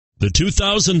The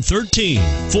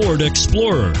 2013 Ford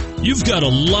Explorer. You've got a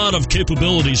lot of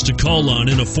capabilities to call on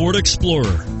in a Ford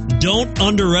Explorer. Don't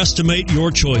underestimate your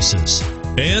choices.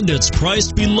 And it's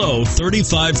priced below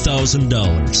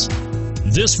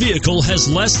 $35,000. This vehicle has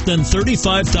less than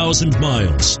 35,000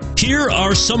 miles. Here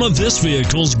are some of this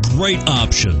vehicle's great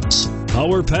options: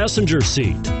 power passenger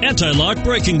seat, anti-lock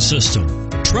braking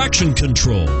system, traction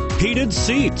control, heated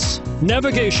seats,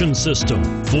 navigation system,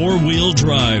 four-wheel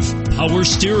drive, power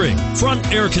steering,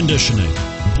 front air conditioning,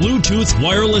 Bluetooth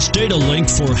wireless data link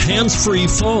for hands-free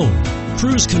phone,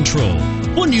 cruise control.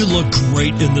 Wouldn't you look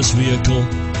great in this vehicle?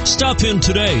 Stop in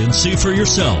today and see for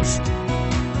yourself.